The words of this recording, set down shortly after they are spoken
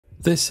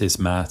This is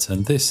Matt,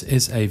 and this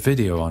is a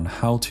video on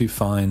how to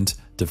find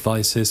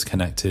devices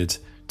connected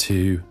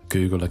to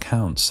Google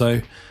accounts.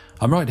 So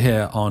I'm right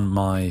here on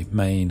my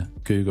main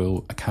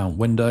Google account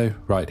window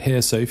right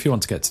here. So if you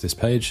want to get to this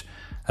page,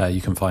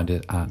 you can find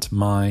it at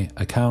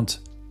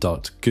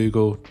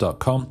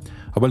myaccount.google.com.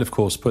 I will of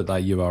course put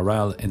that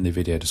URL in the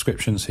video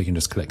description, so you can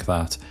just click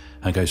that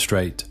and go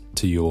straight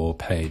to your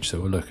page. So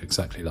it will look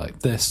exactly like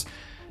this.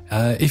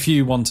 If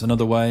you want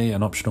another way,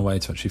 an optional way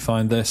to actually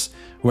find this,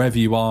 wherever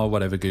you are,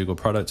 whatever Google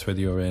product,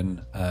 whether you're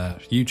in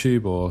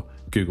YouTube or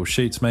Google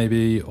Sheets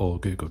maybe, or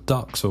Google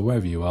Docs, or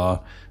wherever you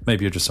are,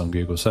 maybe you're just on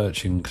Google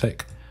search, you can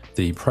click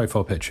the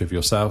profile picture of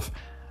yourself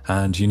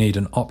and you need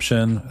an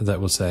option that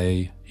will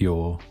say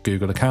your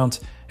Google account.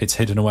 It's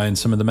hidden away in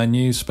some of the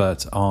menus,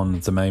 but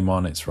on the main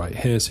one, it's right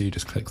here. So you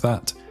just click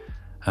that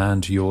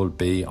and you'll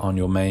be on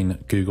your main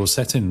Google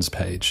settings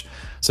page.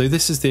 So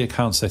this is the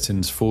account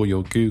settings for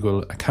your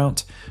Google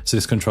account. So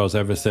this controls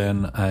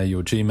everything,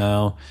 your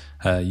Gmail,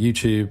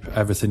 YouTube,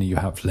 everything you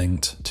have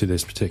linked to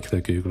this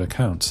particular Google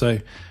account. So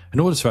in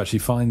order to actually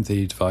find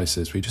the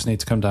devices, we just need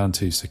to come down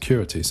to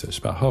security. So it's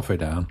about halfway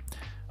down,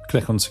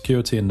 click on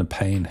security in the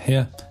pane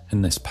here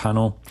in this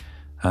panel,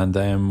 and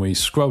then we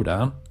scroll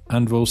down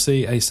and we'll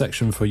see a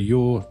section for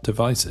your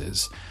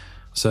devices.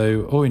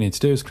 So all we need to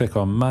do is click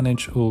on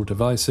manage all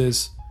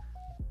devices,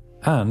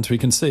 and we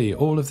can see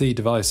all of the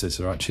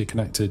devices are actually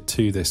connected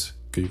to this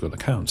Google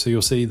account. So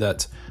you'll see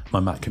that my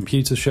Mac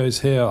computer shows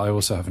here. I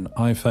also have an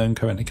iPhone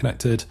currently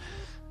connected.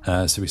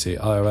 So we see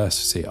iOS,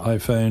 see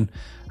iPhone,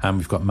 and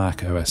we've got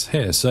Mac OS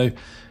here. So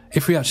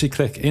if we actually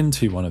click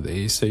into one of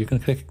these, so you can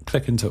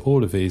click into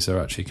all of these are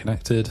actually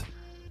connected,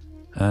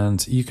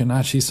 and you can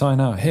actually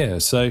sign out here.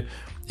 So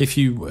if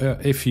you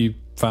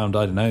found,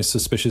 I don't know,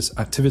 suspicious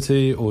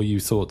activity, or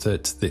you thought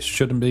that this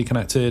shouldn't be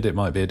connected, it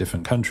might be a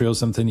different country or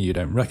something you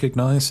don't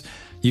recognize,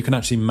 you can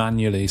actually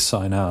manually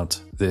sign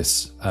out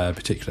this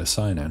particular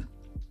sign-in.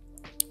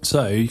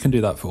 So you can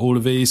do that for all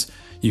of these.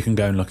 You can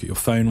go and look at your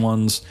phone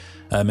ones,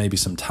 maybe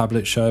some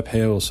tablets show up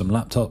here or some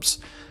laptops,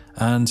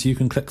 and you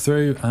can click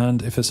through,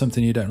 and if there's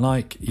something you don't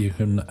like, you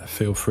can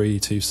feel free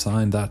to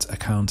sign that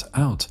account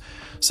out.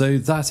 So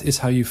that is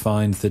how you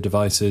find the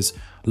devices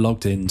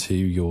logged into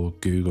your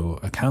Google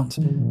account.